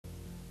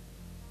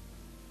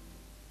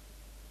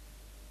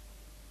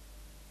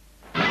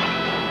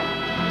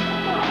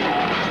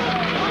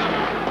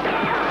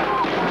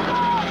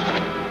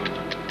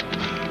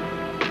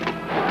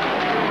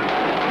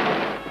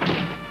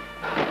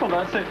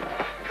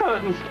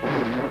curtains.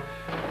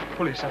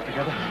 Pull yourself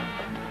together.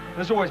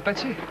 There's always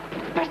Betsy.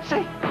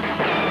 Betsy!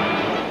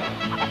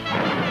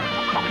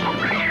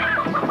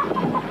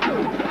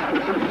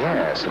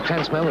 Yes, the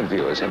tense moment,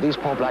 viewers. Have these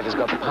poor blighters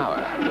got the power?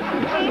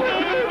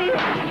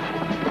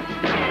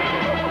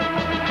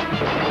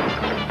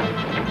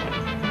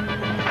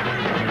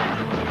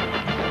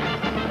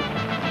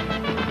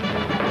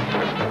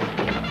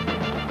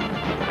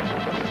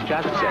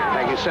 Just a second.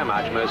 Thank you so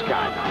much, most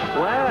kind.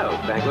 Well,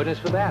 thank goodness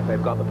for that.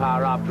 They've got the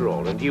power after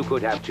all, and you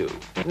could have too.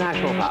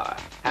 National power.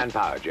 Hand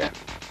power, Jen.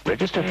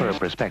 Register for a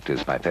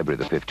prospectus by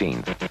February the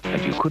 15th,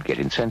 and you could get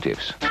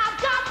incentives.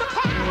 I've got the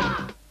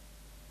power!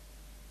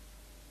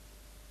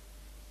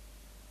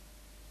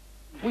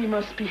 We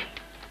must be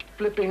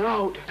flipping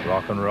out.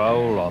 Rock and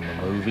roll on the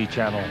movie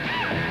channel.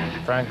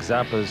 Frank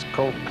Zappa's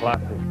cult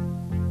classic.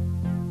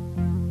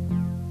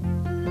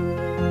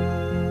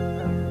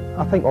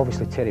 I think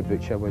obviously Terry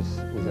Butcher was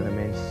an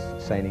immense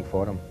signing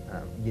for him.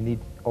 You need,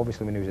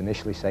 obviously when he was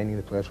initially signing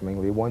the players from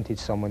England, he wanted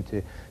someone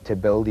to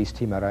build his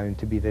team around,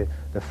 to be the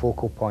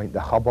focal point,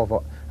 the hub of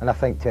it. And I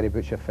think Terry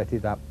Butcher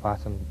fitted that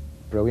pattern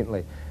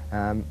brilliantly.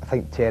 I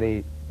think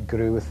Terry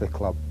grew with the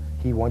club.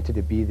 He wanted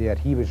to be there.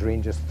 He was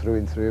Rangers through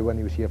and through when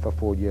he was here for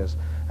 4 years.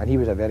 And he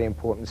was a very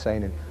important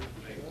signing.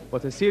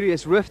 But a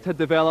serious rift had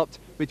developed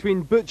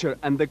between Butcher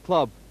and the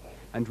club.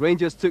 And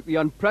Rangers took the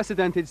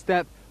unprecedented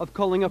step of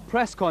calling a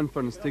press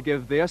conference to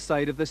give their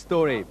side of the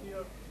story.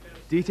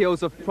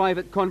 Details of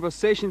private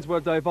conversations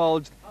were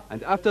divulged,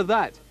 and after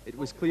that, it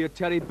was clear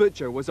Terry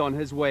Butcher was on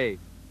his way.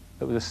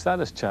 It was the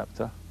saddest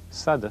chapter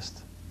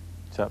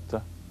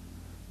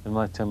in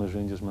my time as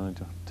Rangers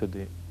manager to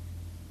date.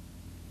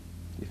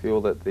 You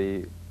feel that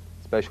the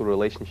special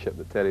relationship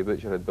that Terry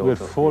Butcher had built We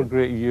had up 4 here.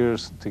 great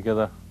years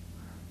together,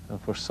 and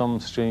for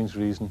some strange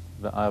reason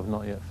that I have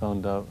not yet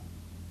found out,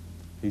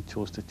 he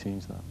chose to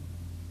change that.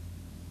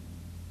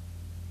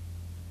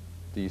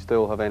 Do you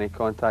still have any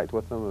contact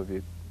with him? Have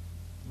you?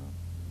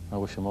 I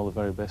wish him all the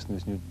very best in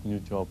his new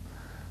job,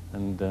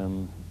 and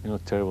you know,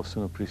 Terry will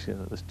soon appreciate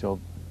that this job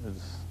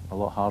is a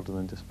lot harder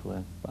than just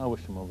playing. But I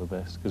wish him all the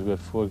best because we had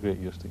 4 great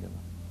years together.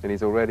 And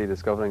he's already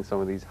discovering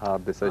some of these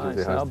hard decisions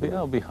he has to make.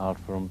 It'll be hard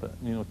for him, but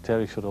you know,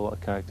 Terry showed a lot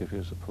of character here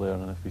as a player,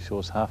 and if he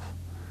shows half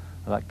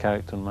of that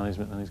character in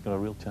management, then he's got a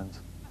real chance.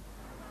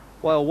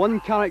 While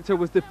one character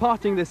was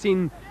departing the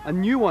scene, a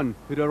new one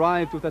who'd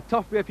arrived with a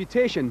tough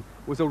reputation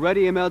was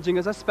already emerging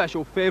as a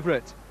special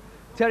favourite.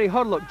 Terry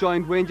Hurlock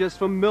joined Rangers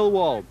from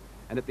Millwall,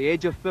 and at the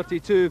age of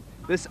 32,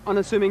 this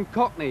unassuming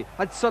Cockney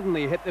had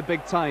suddenly hit the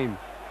big time.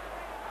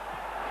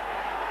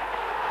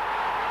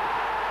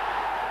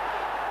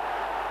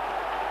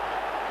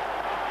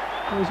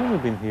 Well, he's only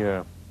been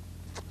here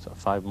sort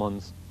of 5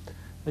 months.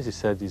 As he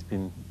said, he's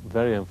been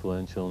very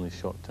influential in his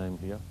short time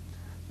here.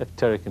 If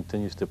Terry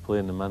continues to play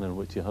in the manner in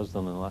which he has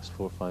done in the last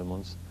 4 or 5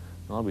 months,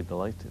 then I'll be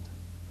delighted.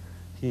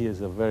 He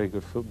is a very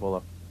good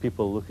footballer.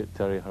 People look at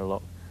Terry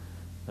Hurlock,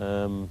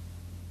 the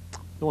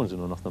ones who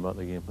know nothing about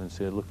the game, and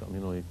say, look at him,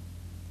 you know, he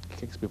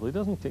kicks people. He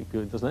doesn't kick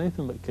people, he does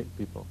anything but kick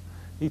people.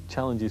 He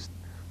challenges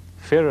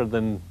fairer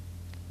than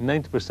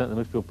 90% of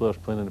the midfield players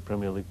playing in the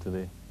Premier League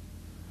today.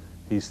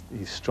 He's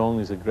strong,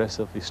 he's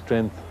aggressive, his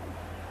strength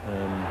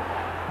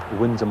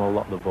wins him a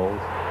lot of the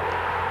balls.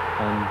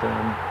 And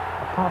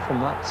apart from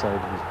that side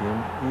of his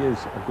game, he is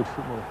a good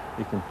footballer.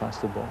 He can pass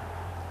the ball.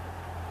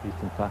 He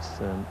can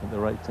pass at the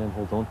right time,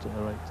 hold on to it at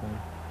the right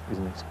time. He's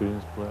an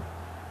experienced player.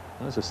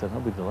 And as I said, I'll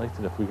be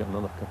delighted if we get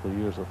another couple of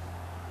years of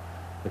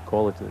the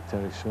quality that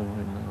Terry's showing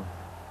right now.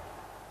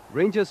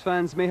 Rangers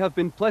fans may have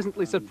been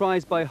pleasantly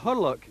surprised by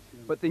Hurlock,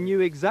 but they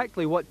knew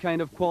exactly what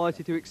kind of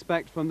quality to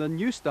expect from the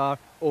new star,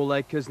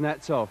 Oleg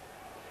Kuznetsov.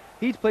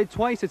 He'd played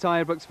twice at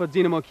Ibrox for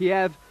Dynamo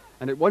Kiev,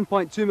 and at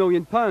 £1.2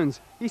 million,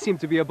 he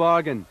seemed to be a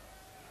bargain.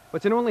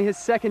 But in only his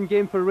second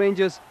game for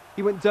Rangers,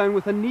 he went down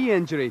with a knee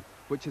injury,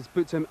 which has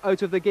put him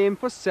out of the game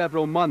for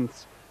several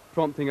months,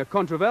 prompting a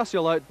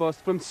controversial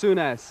outburst from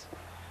Souness.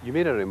 You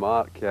made a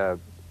remark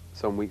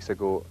some weeks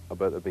ago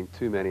about there being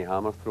too many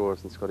hammer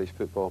throwers in Scottish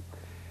football.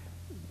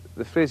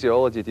 The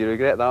phraseology, do you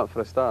regret that for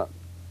a start?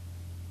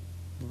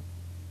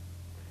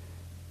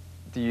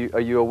 Are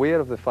you aware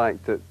of the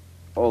fact that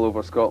all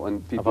over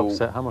Scotland people... I've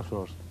upset hammer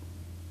throwers.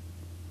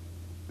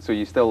 So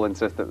you still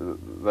insist that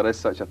there is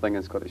such a thing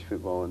in Scottish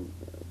football and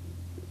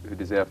who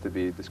deserve to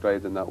be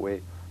described in that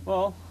way?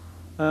 Well,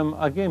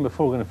 again,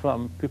 before going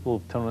further,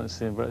 people turn around and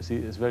say,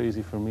 it's very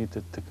easy for me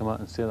to come out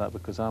and say that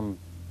because I'm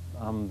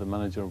the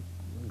manager of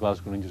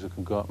Glasgow Rangers who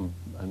can go out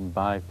and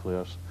buy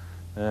players.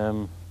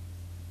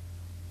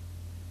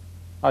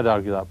 I'd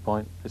argue that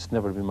point. It's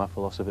never been my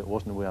philosophy. It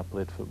wasn't the way I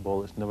played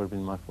football. It's never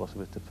been my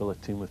philosophy to fill a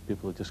team with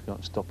people who just go out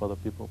and stop other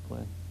people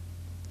playing.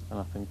 And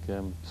I think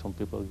some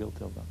people are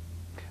guilty of that.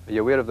 Are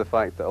you aware of the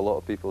fact that a lot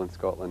of people in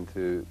Scotland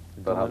who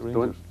perhaps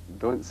like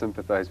don't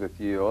sympathise with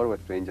you or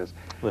with Rangers...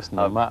 Listen,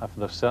 no matter if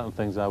there's certain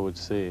things I would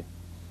say,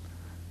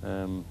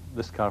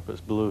 this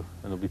carpet's blue, and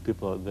there'll be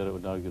people out there that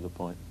would argue the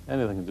point.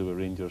 Anything to do with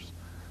Rangers,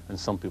 in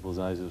some people's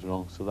eyes, is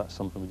wrong, so that's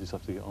something we just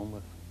have to get on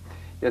with.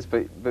 Yes,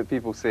 but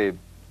people say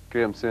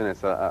Graham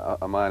Souness,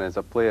 a man, is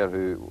a player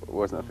who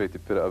wasn't afraid to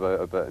put it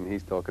about a bit, and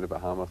he's talking about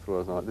hammer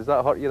throwers and all that. Does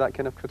that hurt you, that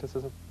kind of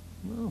criticism?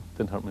 No,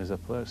 didn't hurt me as a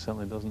player, it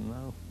certainly doesn't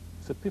now.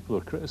 It's the people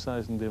who are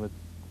criticising David.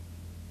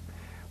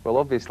 Well,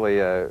 obviously,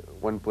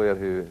 one player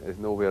who is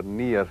nowhere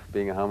near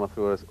being a hammer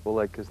thrower is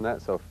Oleg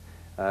Kuznetsov.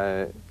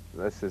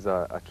 This is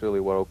a truly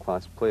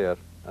world-class player,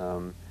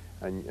 and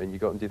you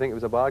got him. Do you think it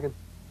was a bargain?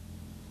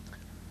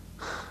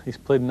 He's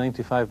played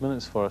 95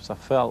 minutes for us. I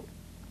felt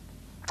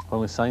when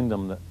we signed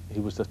him that he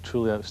was a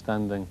truly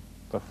outstanding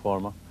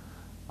performer.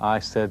 I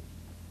said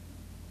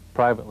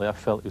privately I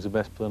felt he was the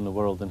best player in the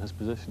world in his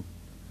position.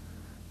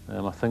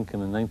 I think in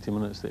the 90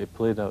 minutes that he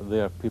played out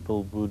there,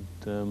 people would,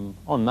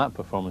 on that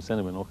performance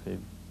anyway, okay,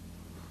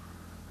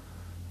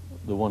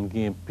 the one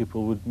game,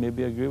 people would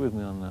maybe agree with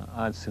me on that.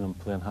 I'd seen him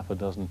playing half a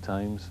dozen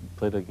times,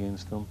 played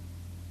against them,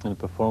 and the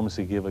performance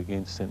he gave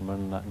against St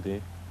Mirren that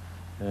day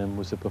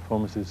was the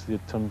performances he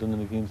had turned in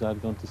the games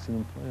I'd gone to see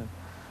him play.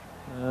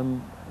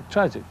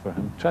 Tragic for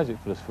him, tragic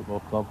for his football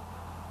club.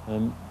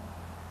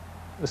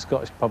 The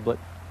Scottish public,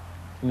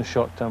 in the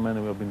short term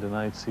anyway, have been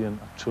denied seeing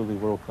a truly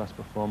world-class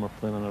performer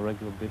playing on a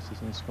regular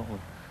basis in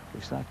Scotland,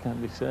 which that can't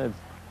be said,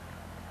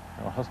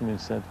 or hasn't been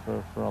said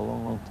for a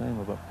long, long time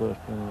about players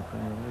playing in the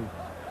Premier League.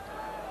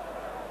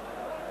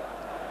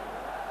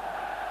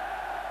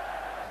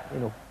 You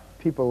know,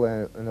 people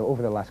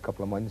over the last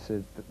couple of months,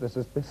 there's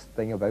this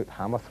thing about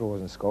hammer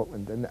throwers in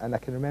Scotland, and I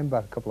can remember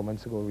a couple of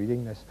months ago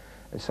reading this,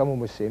 and someone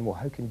was saying, well,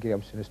 how can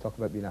Graham Souness talk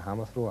about being a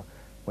hammer thrower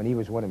when he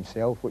was one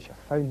himself, which I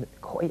found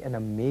quite an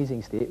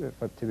amazing statement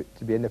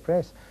to be in the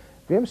press.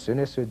 Graham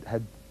Souness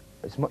had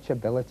as much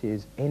ability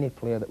as any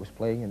player that was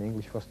playing in the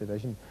English First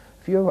Division.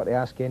 If you were to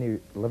ask any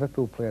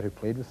Liverpool player who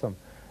played with him,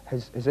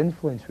 his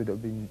influence would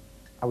have been,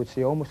 I would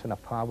say, almost on a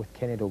par with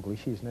Kenny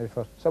Dalglish's. Now,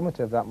 for someone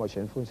to have that much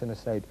influence on his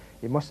side,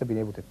 he must have been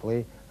able to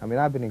play. I mean,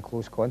 I've been in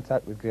close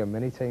contact with Graham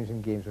many times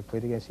in games we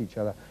played against each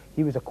other.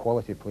 He was a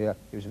quality player.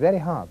 He was very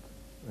hard.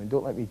 I mean,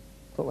 don't let me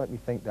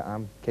think that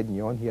I'm kidding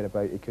you on here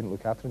about he couldn't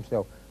look after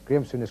himself.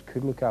 Graham Souness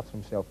could look after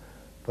himself,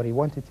 but he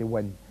wanted to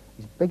win.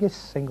 His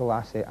biggest single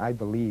asset, I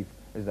believe,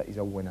 is that he's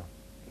a winner.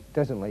 He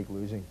doesn't like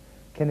losing.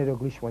 Kenny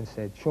Dalglish once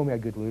said, show me a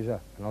good loser,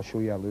 and I'll show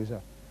you a loser.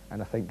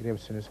 And I think Graham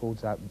Souness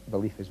holds that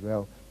belief as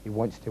well. He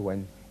wants to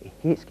win. He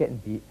hates getting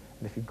beat,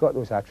 and if you've got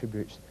those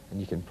attributes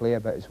and you can play a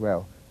bit as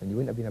well, then you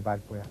wouldn't have been a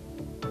bad player.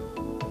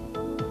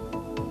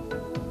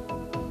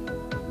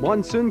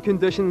 Monsoon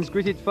conditions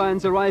greeted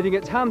fans arriving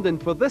at Hampden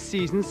for this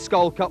season's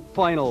Skull Cup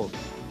final.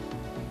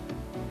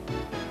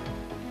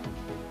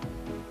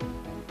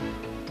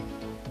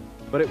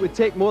 But it would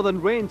take more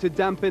than rain to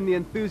dampen the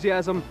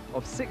enthusiasm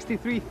of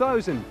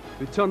 63,000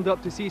 who turned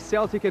up to see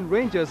Celtic and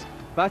Rangers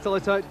battle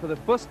it out for the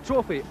first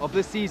trophy of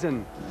the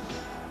season.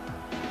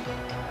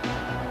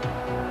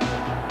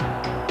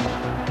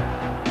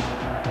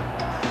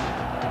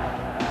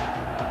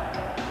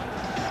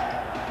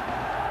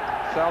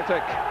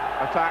 Celtic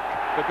attack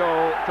the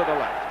goal to the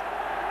left.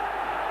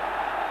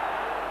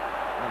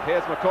 And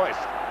here's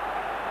McCoist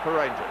for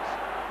Rangers.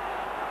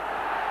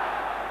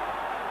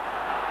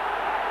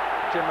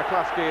 Jim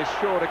McCluskey is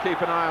sure to keep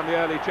an eye on the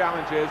early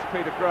challenges.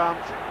 Peter Grant,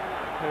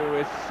 who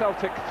is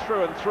Celtic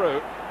through and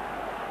through.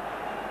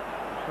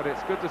 But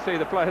it's good to see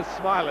the players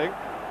smiling,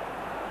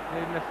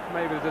 even if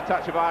maybe there's a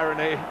touch of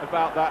irony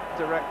about that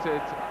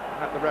directed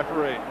at the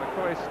referee.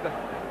 McCoist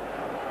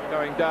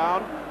going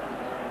down.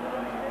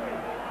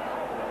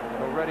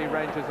 Already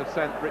Rangers have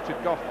sent Richard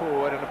Gough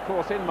forward, and of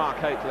course in Mark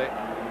Hateley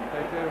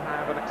they do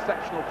have an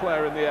exceptional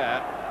player in the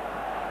air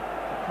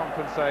to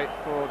compensate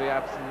for the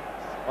absence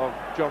of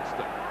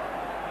Johnston.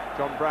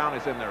 John Brown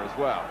is in there as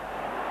well,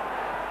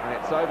 and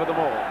it's over them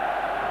all.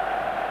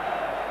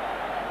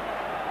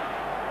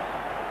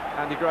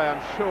 Andy Gray,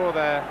 I'm sure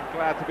they're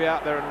glad to be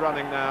out there and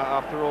running now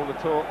after all the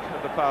talk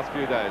of the past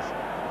few days.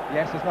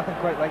 Yes, there's nothing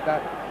quite like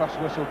that first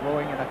whistle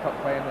blowing in a cup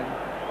final, and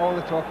all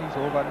the talking's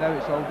over. Now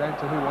it's all down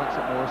to who wants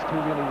it most, who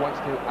really wants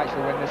to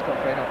actually win this cup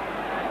final.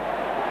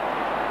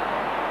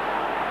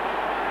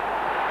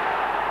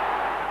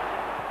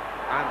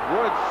 And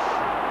Woods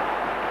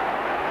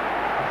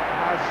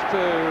has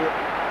to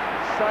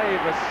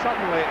save as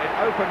suddenly it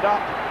opened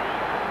up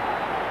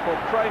for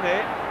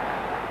Craney.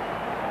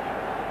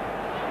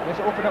 Yes,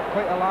 it opened up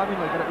quite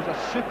alarmingly, but it was a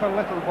super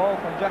little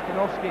ball from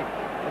Jakinovski.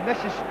 And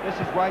this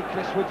is why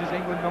Chris Woods is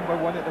England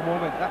 #1 at the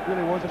moment. That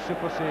really was a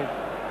super save.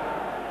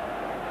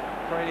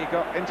 Craney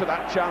got into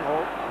that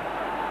channel.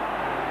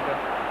 And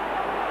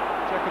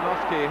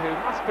Jakinovski, who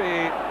must be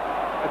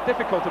a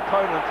difficult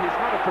opponent, he's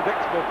not a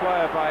predictable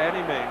player by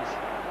any means.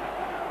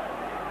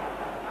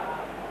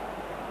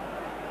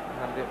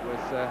 And it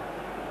was a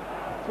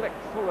flick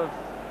full of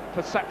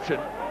perception.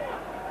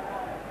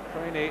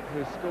 Craney,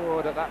 who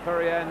scored at that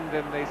very end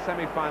in the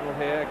semi-final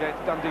here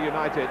against Dundee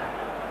United,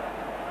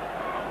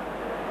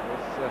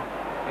 was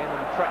in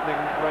and threatening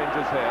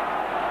Rangers here.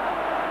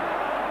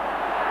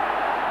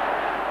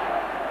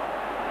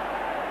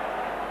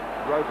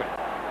 Rogan.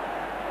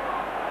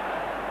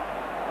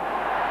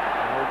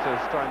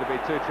 Walters trying to be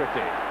too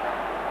tricky.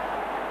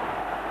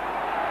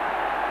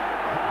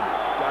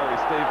 Gary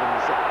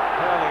Stevens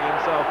hurling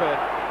himself in.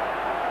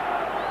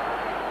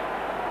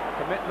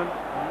 Commitment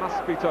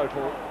must be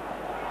total.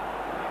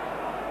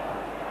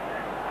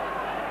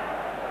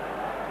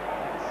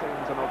 It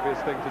seems an obvious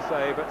thing to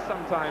say, but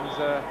sometimes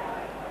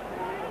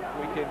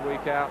week in,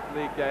 week out,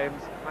 league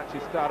games,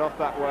 matches start off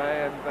that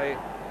way and they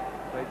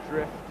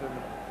drift and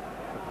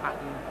the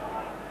pattern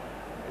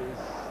is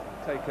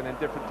taken in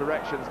different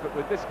directions. But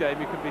with this game,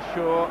 you can be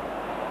sure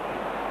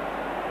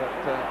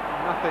that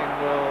nothing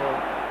will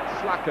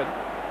slacken.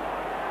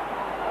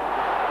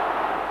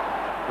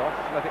 Goff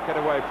let it get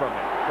away from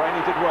him.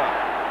 Craney did well.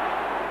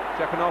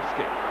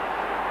 Jakanovski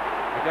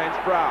against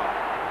Brown.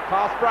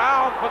 Past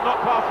Brown, but not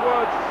past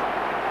Woods.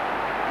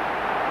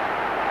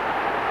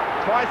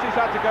 Twice he's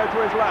had to go to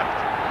his left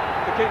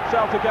to keep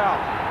Celtic out.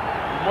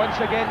 And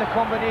once again, the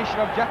combination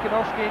of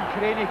Jakanovski and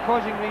Craney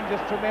causing Rangers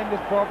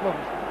tremendous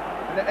problems.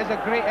 And it is a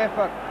great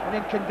effort. And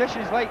in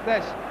conditions like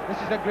this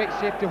is a great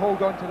save to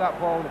hold on to that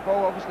ball. The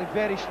ball obviously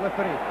very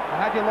slippery. And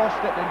had he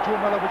lost it, then Joe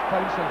Miller was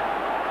pouncing.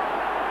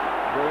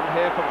 Room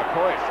here for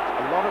McCoist,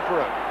 a lot of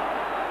room.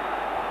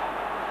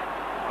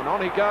 And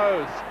on he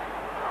goes.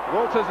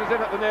 Walters is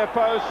in at the near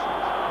post.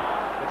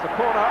 It's a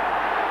corner.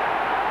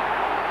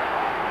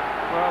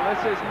 Well,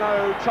 this is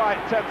no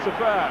tight, tense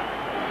affair.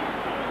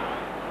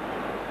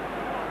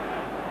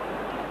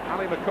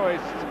 Ali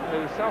McCoist,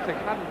 who Celtic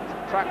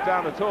hadn't tracked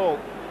down at all.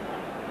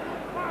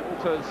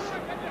 Walters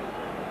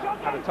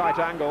had a tight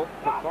angle,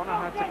 but Bonner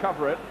had to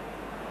cover it.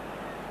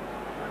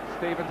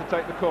 Stephen to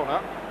take the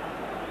corner.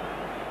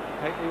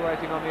 Haitley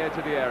waiting on the edge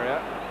of the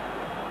area.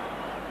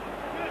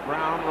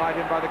 Brown right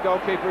in by the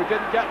goalkeeper who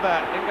didn't get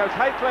there. In goes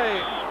Haitley.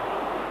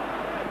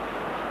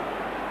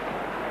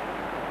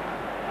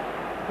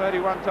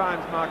 31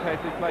 times Mark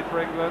Haitley played for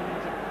England.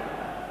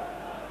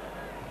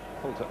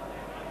 Fulton.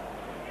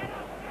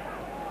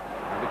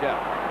 And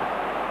again.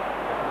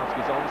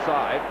 Jakanovski's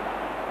onside.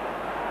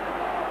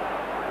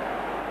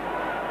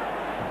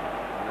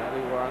 An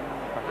early one,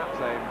 perhaps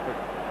aimed for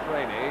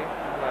Craney.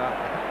 Not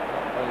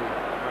the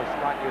most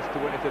likeliest to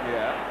win it in the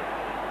air.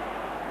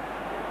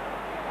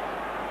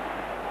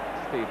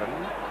 Stephen.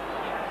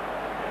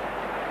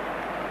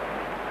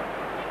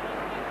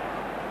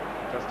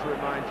 Just to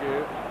remind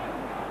you,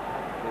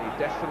 the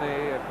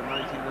destiny of the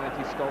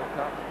 1990 Stolt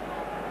Cup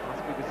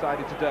must be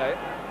decided today.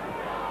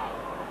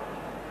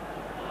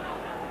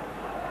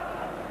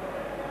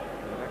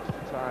 An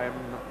extra time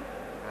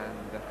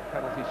and a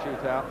penalty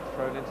shootout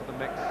thrown into the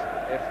mix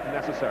if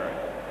necessary.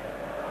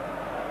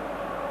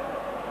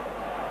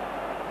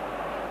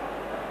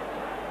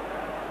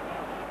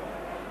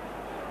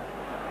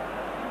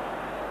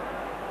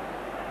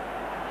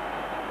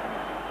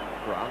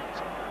 Grant.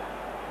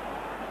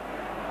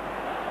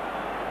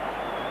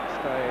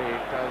 Stay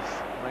does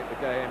make the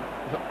game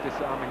look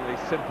disarmingly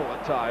simple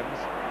at times.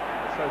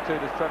 So too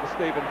does Trevor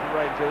Stephen from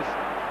Rangers.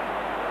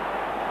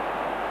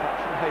 Touch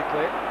from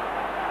Haitley.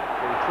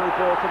 The through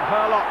ball from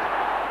Hurlock.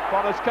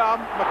 Bonner's come.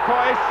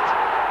 McCoist.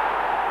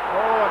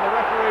 Oh, and the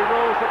referee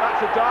rules that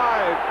that's a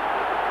dive.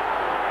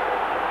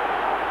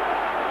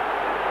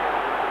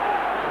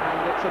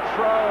 And it's a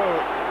throw.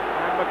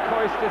 And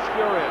McCoist is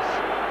furious.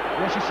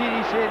 Yes, you see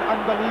he's saying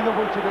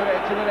unbelievable to the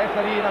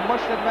referee, and I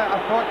must admit,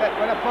 I thought that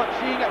when I thought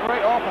seeing it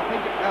right off,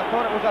 I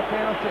thought it was a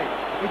penalty.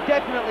 He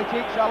definitely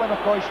takes Ali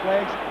McCoist's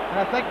legs,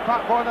 and I think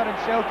Pat Bonner and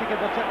Celtic in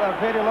particular are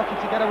very lucky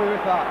to get away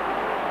with that.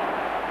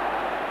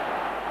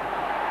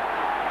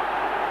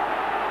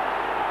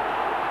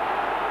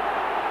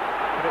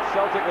 And it's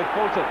Celtic with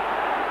Fulton.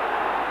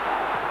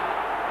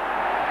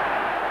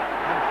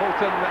 And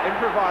Fulton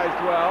improvised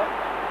well.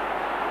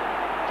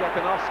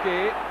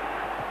 Jakanovski,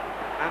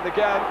 and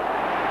again.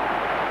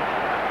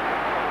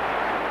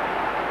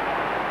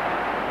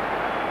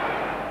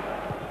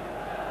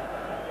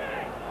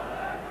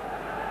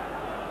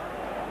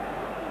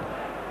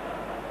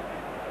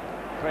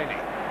 Craney.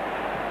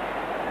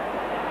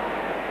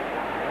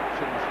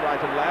 Options right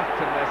and left,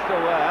 and they're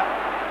still there.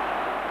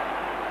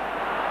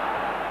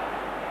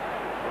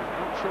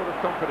 Not short of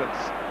confidence,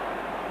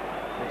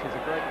 which is a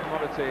great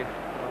commodity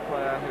for a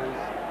player who's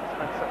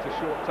spent such a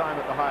short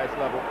time at the highest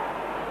level.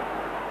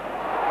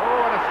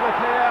 Oh, and a slip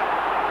here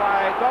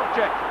by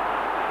Dovcik.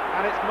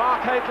 And it's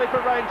Mark Haitley for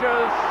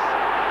Rangers,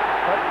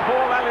 but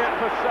Paul Elliott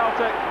for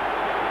Celtic.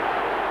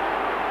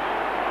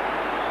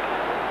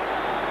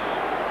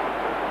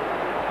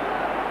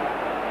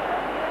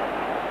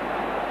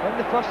 In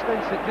the first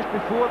instance, just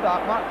before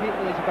that, Mark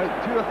Haitley is about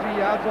 2 or 3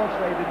 yards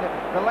offside, and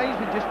the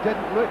linesman just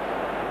didn't look.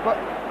 But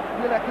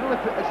really, I can only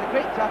put, it's a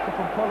great tackle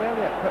from Paul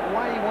Elliott, but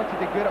why he wanted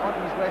to get it onto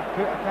his left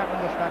foot, I can't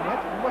understand. He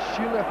must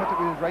surely have hit it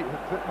with his right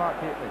foot, Mark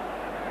Haitley.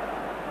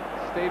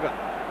 Stephen.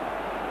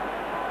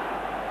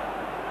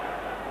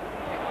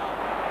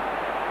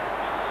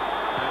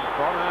 And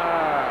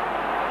Bonner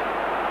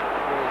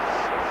was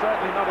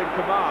certainly not in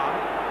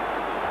command.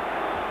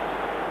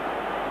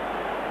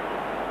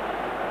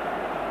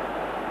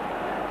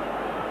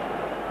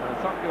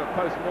 Something of a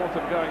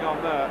post-mortem going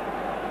on there.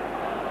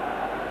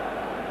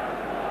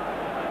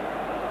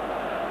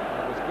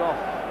 It was Goff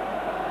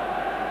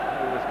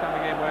who was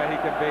coming in where he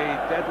can be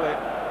deadly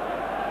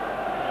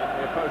in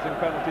the opposing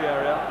penalty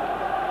area.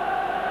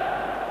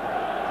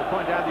 It's a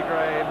point Andy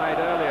Gray made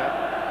earlier.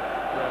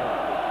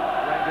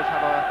 Rangers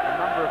have a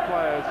number of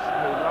players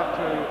who love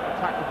to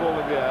attack the ball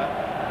in the air.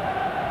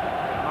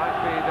 It might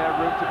be their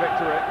route to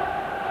victory.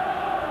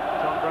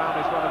 John Brown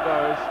is one of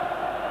those.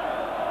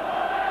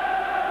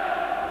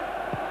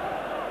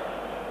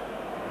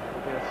 It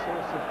will be a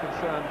source of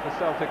concern for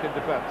Celtic in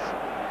defence.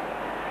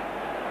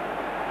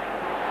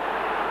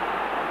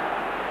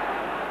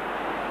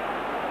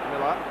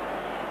 Miller.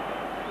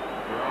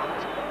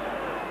 Grant.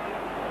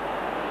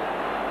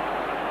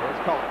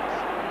 Here's Collins.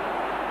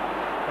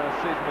 First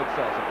season with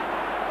Celtic.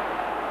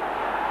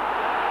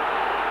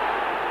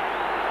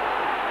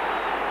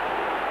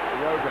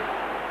 Rogan.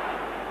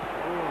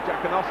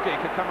 Jakanowski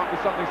could come up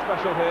with something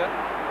special here.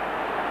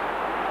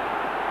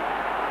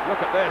 Look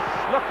at this,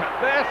 look at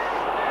this!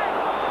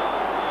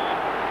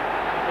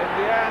 In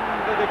the end,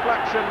 the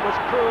deflection was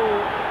cruel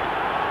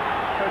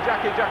for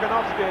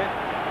Jakanowski,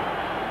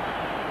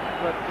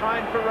 but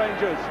fine for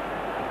Rangers.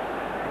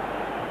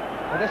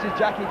 Well, this is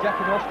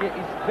Jakanowski at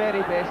his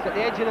very best, at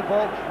the edge of the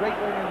box, right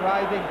wing and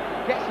riding,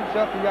 gets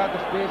himself a yard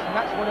of space, and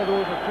that's one of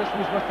those where Chris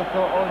must have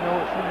thought, oh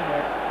no, it's in the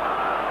net.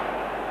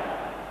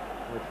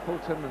 With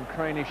Fulton and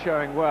Craney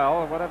showing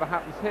well, whatever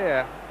happens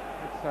here,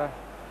 it's a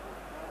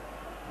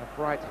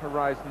bright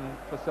horizon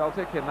for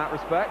Celtic in that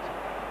respect.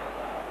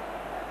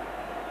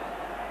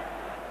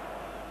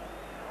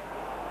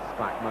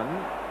 Spackman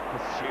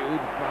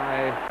pursued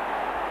by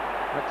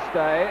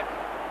McStay.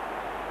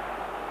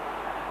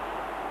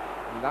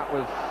 And that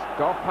was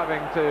Goff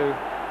having to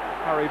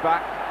hurry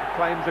back,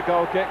 claims a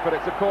goal kick, but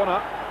it's a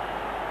corner.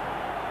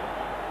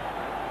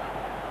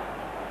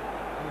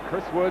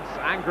 Chris Wood's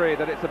angry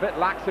that it's a bit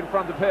lax in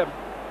front of him.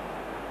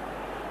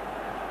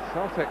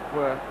 Celtic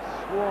were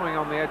swarming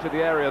on the edge of the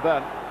area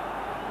then.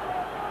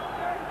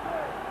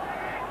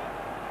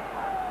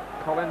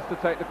 Collins to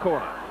take the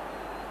corner.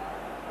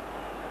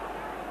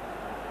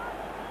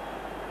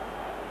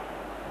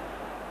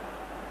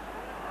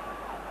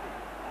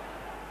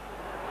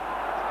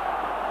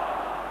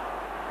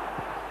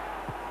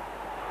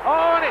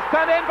 Oh, and it's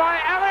turned in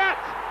by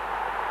Elliott!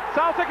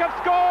 Celtic have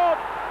scored!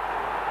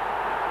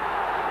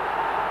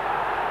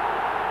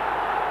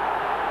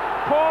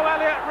 Paul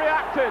Elliott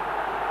reacted.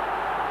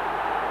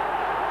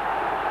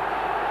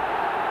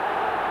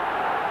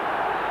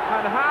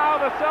 And how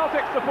the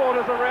Celtic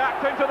supporters are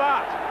reacting to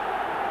that.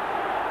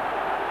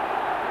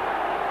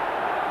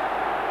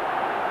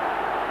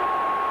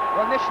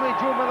 Well, initially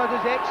Joe Miller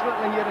does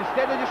excellently here.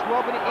 Instead of just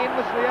lobbing it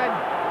aimlessly in,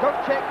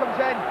 Dovcek comes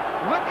in.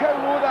 Look how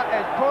low that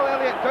is. Paul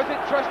Elliott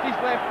doesn't trust his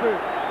left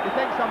foot. He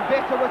thinks I'm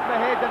better with my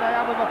head than I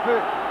am with my foot.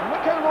 And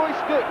look how low he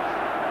stoops.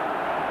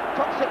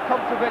 Tucks it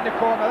comfortably in the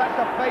corner. That's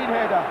a fine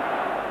header.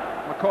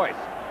 McCoy.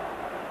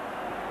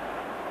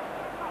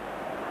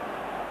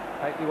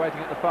 Hately waiting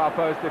at the far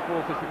post if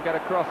Walters can get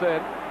a cross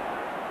in.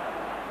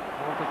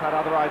 Walters had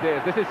other ideas.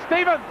 This is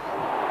Stevens!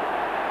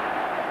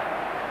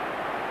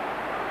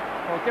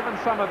 Well, given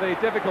some of the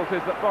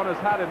difficulties that Bonner's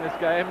had in this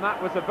game,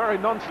 that was a very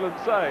nonchalant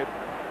save.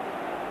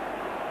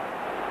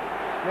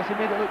 Yes, he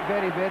made it look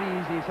very, very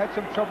easy. He's had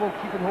some trouble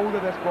keeping hold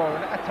of this ball,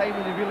 and at a time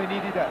when he really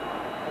needed it.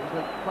 It was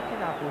like plucking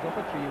apples off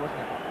a tree,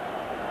 wasn't it?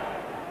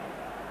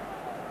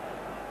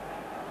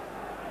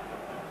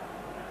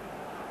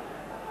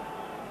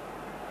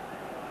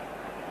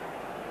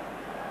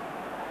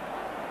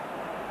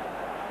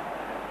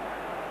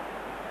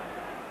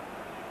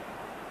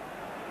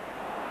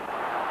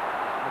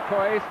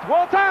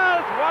 Walters,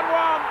 1-1.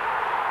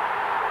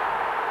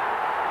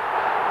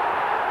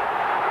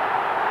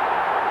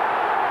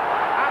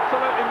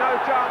 Absolutely no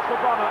chance for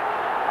Bonner.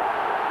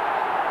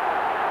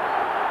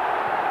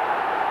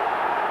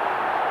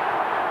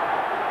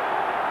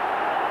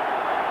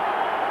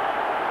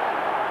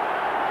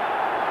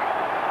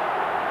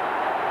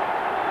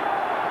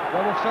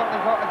 Well, we've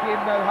certainly got a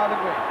game now,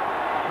 haven't we?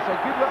 It's a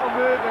good little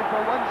move, and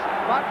for once,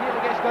 Mark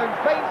Haley gets down,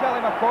 finds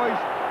Ellie McCoy.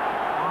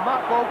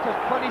 Mark Walters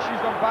punishes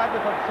them badly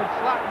for some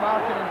slack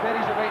marking and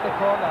buries it right in the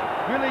corner.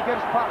 Really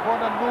gives Pat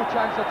Bonner no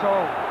chance at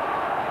all.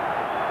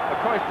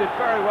 McCoy did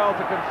very well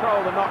to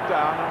control the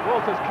knockdown, and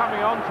Walters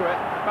coming onto it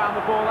found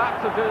the ball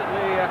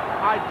absolutely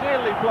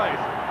ideally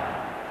placed.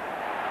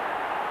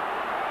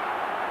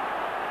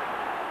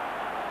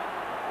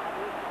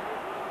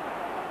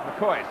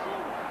 McCoy.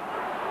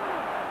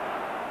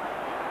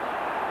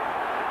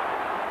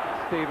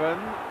 Stephen.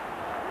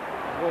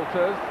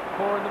 Walters.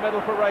 4 in the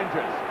middle for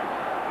Rangers.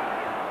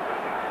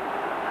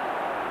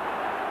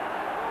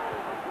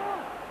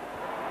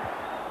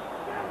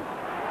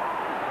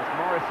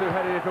 Who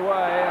headed it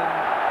away, and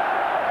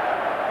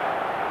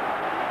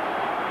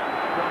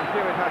John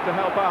Hewitt had to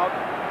help out.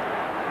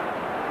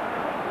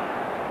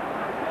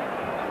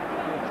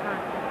 The attack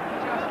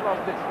just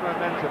lost its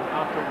momentum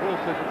after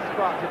Walters had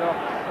sparked it off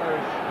so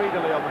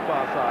speedily on the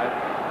far side.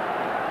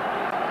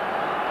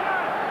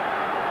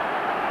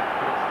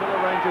 But it's still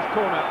a Rangers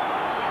corner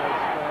as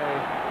they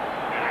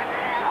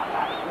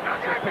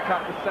want to pick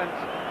up the scent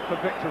for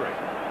victory.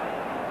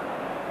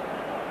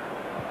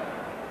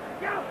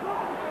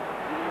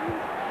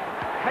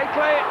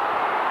 Hately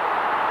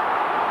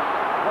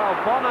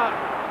Well, Bonner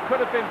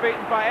could have been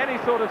beaten by any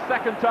sort of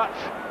second touch.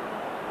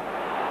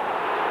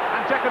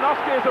 And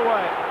Jekanovski is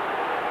away.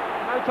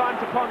 No time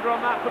to ponder on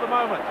that for the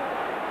moment.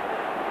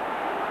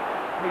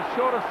 He's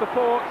short of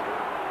support.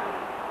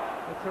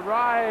 It's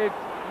arrived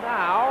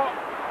now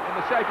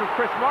in the shape of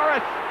Chris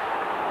Morris.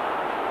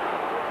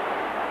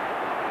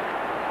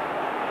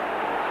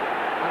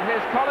 And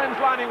here's Collins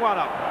lining one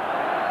up.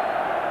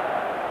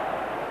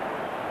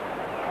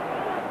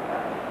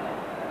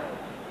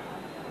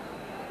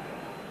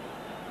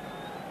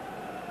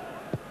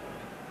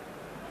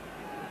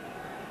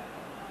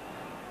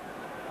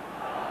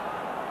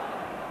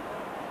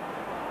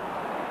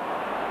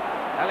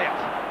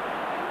 Elliott.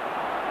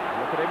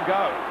 Look at him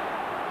go.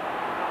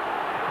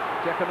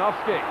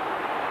 Jekanovski.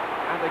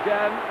 And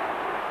again.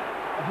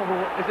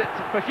 Oh, is it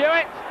for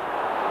Hewitt?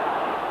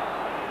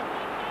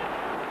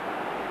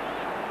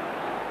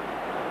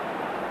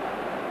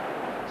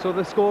 So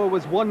the score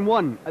was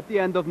 1-1 at the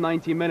end of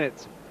 90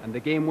 minutes, and the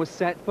game was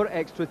set for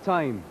extra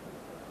time.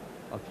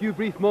 A few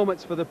brief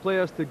moments for the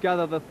players to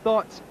gather their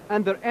thoughts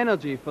and their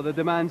energy for the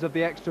demands of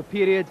the extra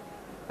period,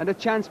 and a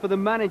chance for the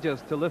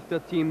managers to lift their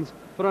teams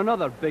for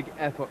another big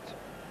effort.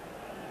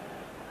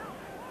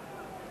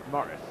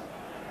 Morris.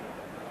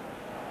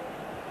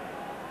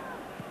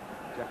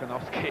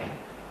 Jekanovski.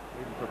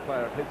 Even for a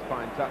player of his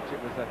fine touch,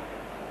 it was a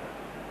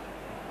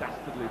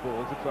dastardly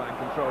ball to try and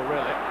control,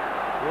 really.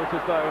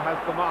 Walters, though, has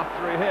the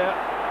mastery here.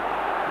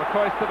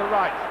 McCoy's to the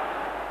right.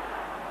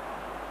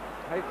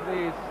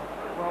 Hateley's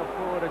well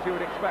forward, as you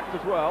would expect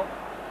as well.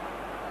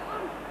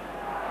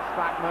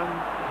 Spackman,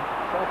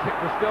 Celtic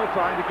was still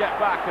trying to get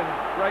back, and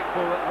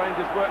grateful that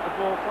Rangers worked the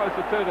ball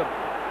closer to them.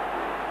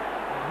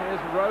 And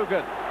here's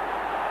Rogan.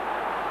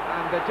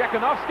 And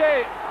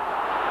Jekanovski.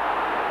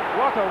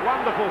 What a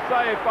wonderful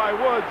save by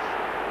Woods.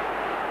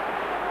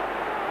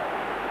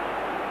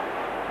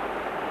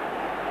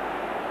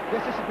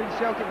 This has been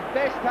Celtic's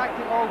best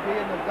tactic all day,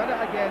 and they've done it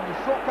again. They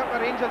soaked up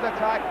the Rangers'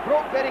 attack,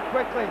 broke very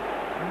quickly,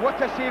 and what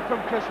a save from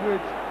Chris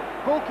Woods.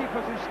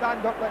 Goalkeepers who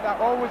stand up like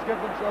that always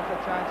give themselves a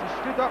chance. He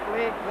stood up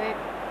late,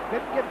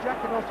 didn't give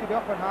Jekanovski the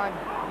upper hand.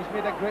 He's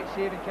made a great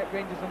save and kept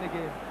Rangers in the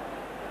game.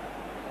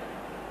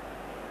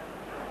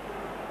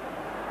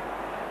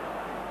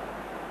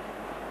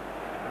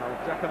 Well,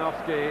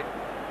 Jekanovski,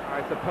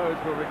 I suppose,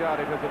 will regard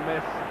it as a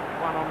miss,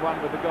 one-on-one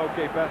with the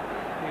goalkeeper.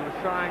 He was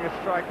trying, as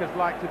strikers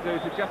like to do,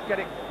 to just get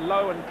it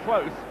low and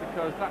close,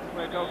 because that's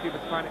where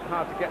goalkeepers find it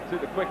hard to get to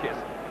the quickest.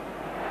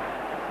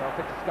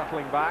 Celtic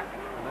scuttling back,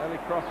 an early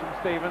cross from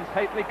Stevens.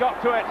 Hateley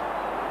got to it,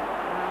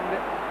 and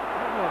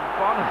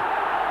Bonner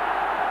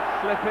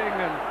slipping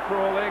and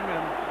crawling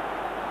and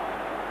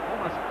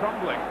almost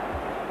crumbling.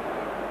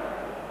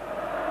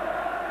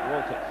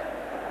 Walters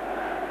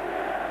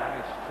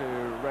managed to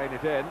rein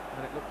it in,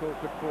 and it looked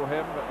awkward for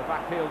him, but the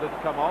back heel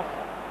didn't come off.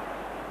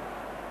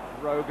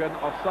 Rogan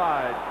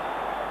offside.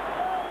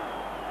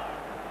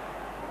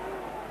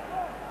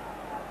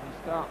 You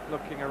start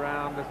looking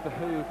around as to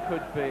who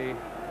could be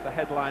the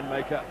headline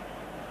maker.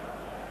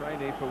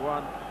 Trainee for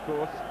one, of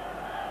course,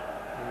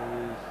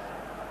 who's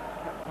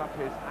kept up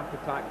his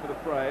appetite for the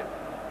fray.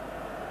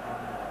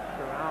 And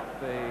throughout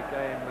the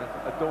game has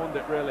adorned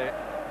it, really,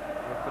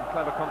 with some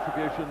clever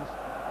contributions,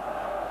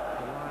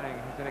 denying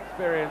his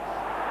inexperience.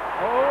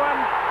 Oh, and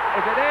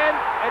is it in?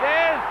 It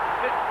is!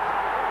 It's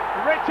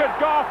Richard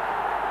Gough,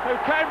 who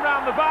came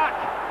round the back,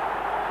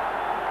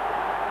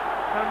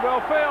 and will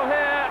feel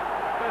here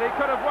that he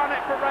could have won it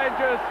for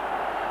Rangers.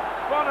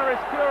 Bonner is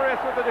furious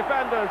with the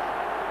defenders.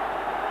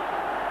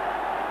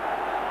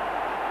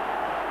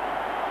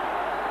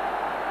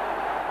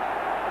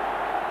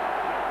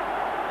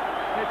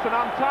 It's an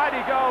untidy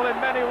goal in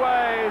many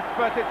ways,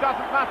 but it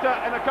doesn't matter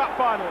in a cup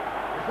final.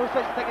 There's no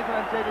such thing as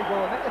an untidy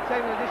goal, and at the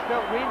time I just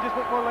felt Rangers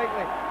look more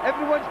likely.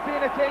 Everyone's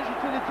paying attention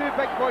to the two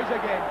big boys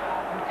again,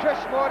 and Chris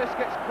Morris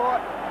gets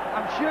caught.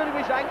 I'm sure he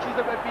was anxious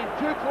about being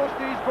too close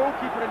to his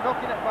goalkeeper and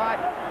knocking it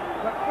back,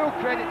 but full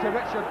credit to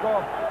Richard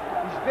Gough.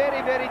 He's very,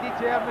 very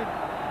determined.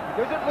 He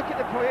doesn't look at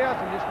the players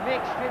and just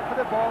makes straight for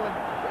the ball, and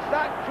it's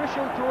that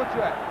crucial toe to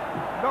it.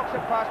 Knocks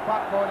it past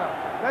Pat Bonner.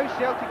 Now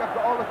Celtic have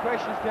got all the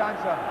questions to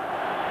answer.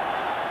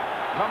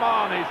 Come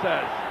on, he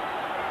says.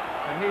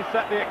 And he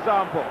set the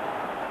example.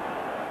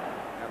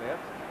 Elliott.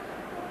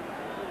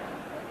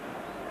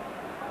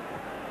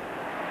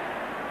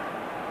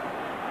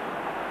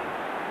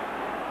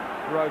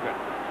 Rogan.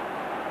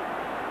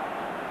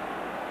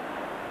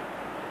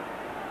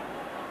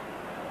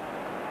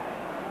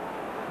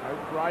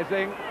 Hope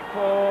rising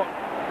for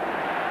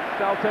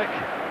Celtic,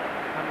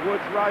 and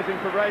Woods rising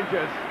for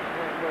Rangers.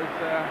 It was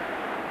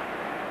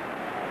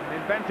an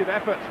inventive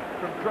effort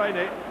from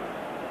Trainee.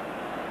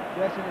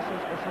 Yes, and it's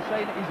a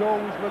sign that he's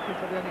always looking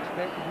for the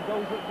unexpected. He's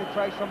always looking to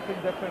try something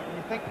different. When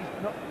you think he's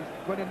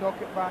going to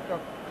knock it back or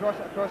cross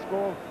it across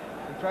goal,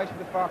 he tries for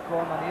the far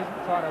corner, and he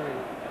isn't far away.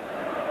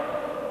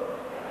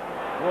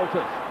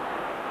 Walters.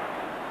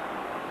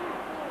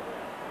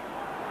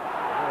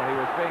 Oh, he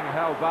was being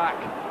held back.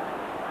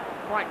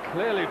 Quite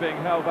clearly being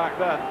held back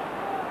then.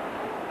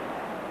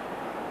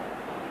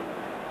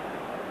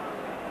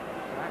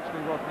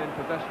 Actually wasn't in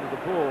possession of the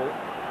ball.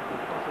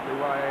 That's possibly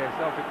why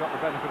Celtic got the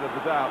benefit of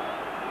the doubt.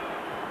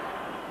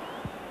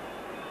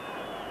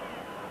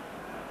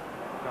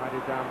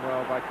 Guided down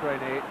well by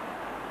Craney.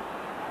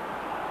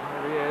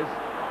 Here he is.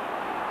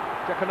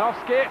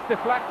 Tchaikovsky, it's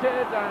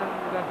deflected,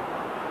 and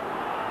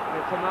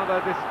it's another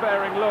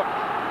despairing look.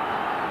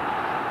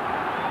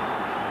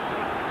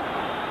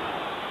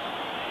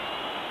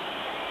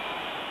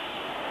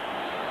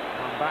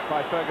 One back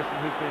by Ferguson,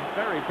 who's been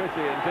very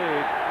busy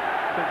indeed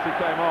since he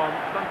came on.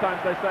 Sometimes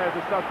they say as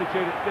a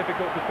substitute it's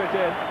difficult to fit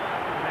in,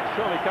 and it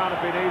surely can't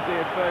have been easy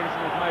as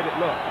Ferguson has made it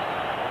look.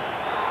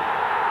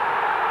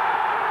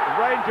 The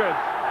Rangers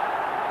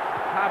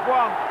have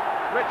won.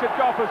 Richard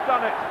Gough has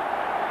done it,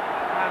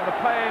 and the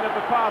pain of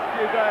the past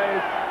few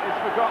days is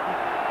forgotten.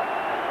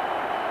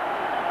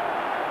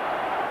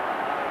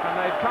 And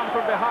they've come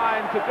from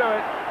behind to do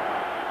it.